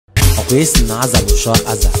Bro,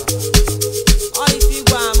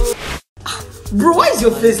 why is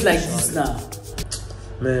your face like this now?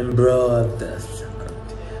 Man, bro,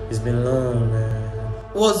 it's been long, man.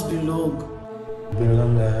 What's been long? It's been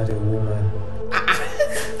long that I had a woman.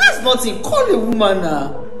 That's nothing. Call a woman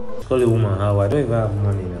now. Call a woman how? I don't even have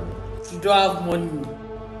money now. You don't have money.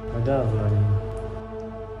 I don't have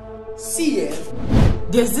money. See,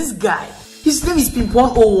 there's this guy. His name is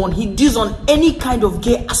Pimp101. He deals on any kind of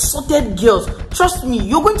gay assorted girls. Trust me,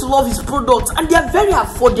 you're going to love his products and they are very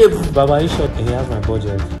affordable. Baba, are you sure he has my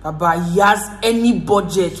budget? Baba, he has any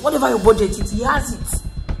budget. Whatever your budget is, he has it.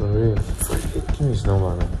 For real? Give me his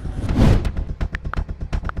number, man.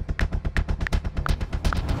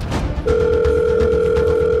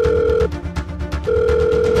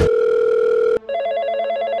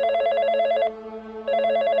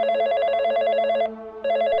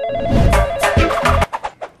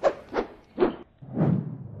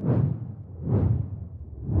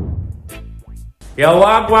 Yo,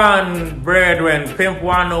 wagwan, brethren,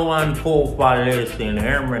 Pimp101 Popa, listen,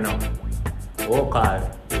 hear me now. Okay.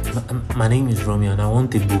 My name is Romeo and I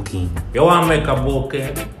want a booking. You want to make a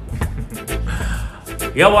booking?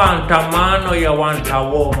 You want a man or you want a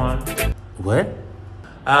woman? What?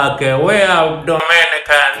 Okay, we have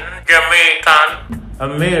Dominican, Jamaican,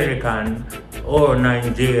 American, or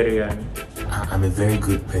Nigerian. I'm a very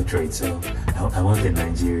good patriot, so I want a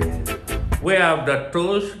Nigerian. We have the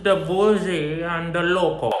Tush, the Bougie, and the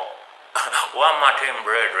Loco. One more thing,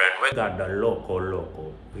 brethren, we got the Loco.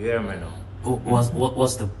 You hear me now?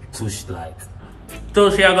 What's the Tush like?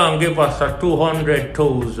 Tush, you're going to give us a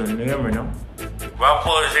 200,000, you hear me now? What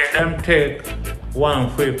Bougie, them take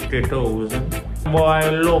 150,000. Boy,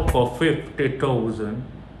 Loco, 50,000.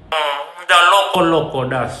 The Loco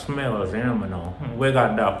that smells, you hear me now? We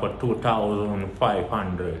got that for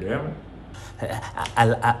 2,500, you hear me?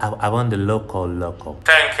 I want the local.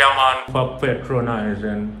 Thank you, man, for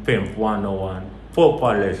patronizing Pimp101.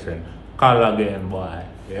 Popa, listen. Call again, boy.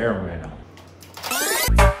 You hear me now?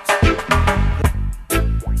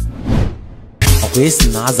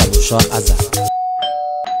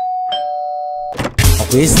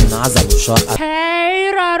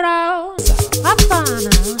 Hey, Roro.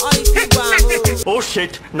 Hapana. Oh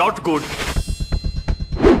shit, not good.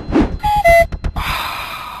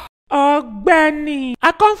 Oh, Benny,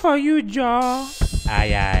 I come for you, Joe.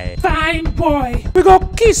 Aye. Fine boy. We go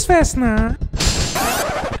kiss first now.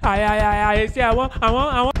 Aye. See, I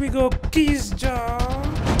want. We go kiss, Joe.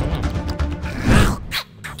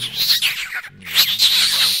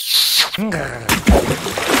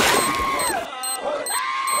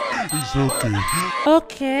 It's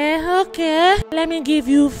okay. Okay. Let me give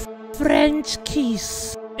you French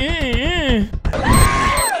kiss.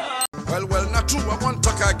 Well, not true, I want to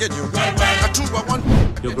get you. Not true, I want.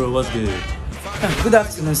 Yo, bro, what's good? Good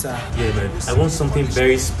afternoon, sir. Yeah, man. I want something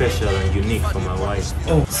very special and unique for my wife.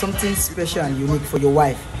 Oh, something special and unique for your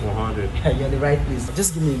wife. 100. You're the right place.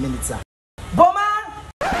 Just give me a minute, sir. Boma!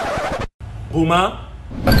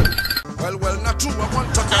 Well, not true, I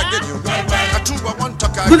want to get you. Not true, I want to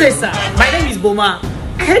get you. Good day, sir. My name is Boma.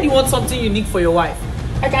 I heard you want something unique for your wife.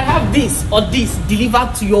 I can have this or this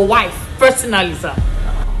delivered to your wife personally, sir.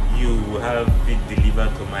 You have it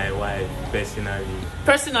delivered to my wife personally.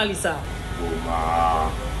 Personally, sir.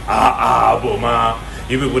 Boma. Boma.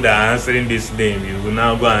 You people that are answering this name, you will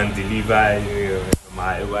now go and deliver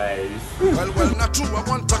my wife. Well, not true, I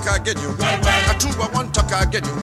want to get you. Not true, I want to get you.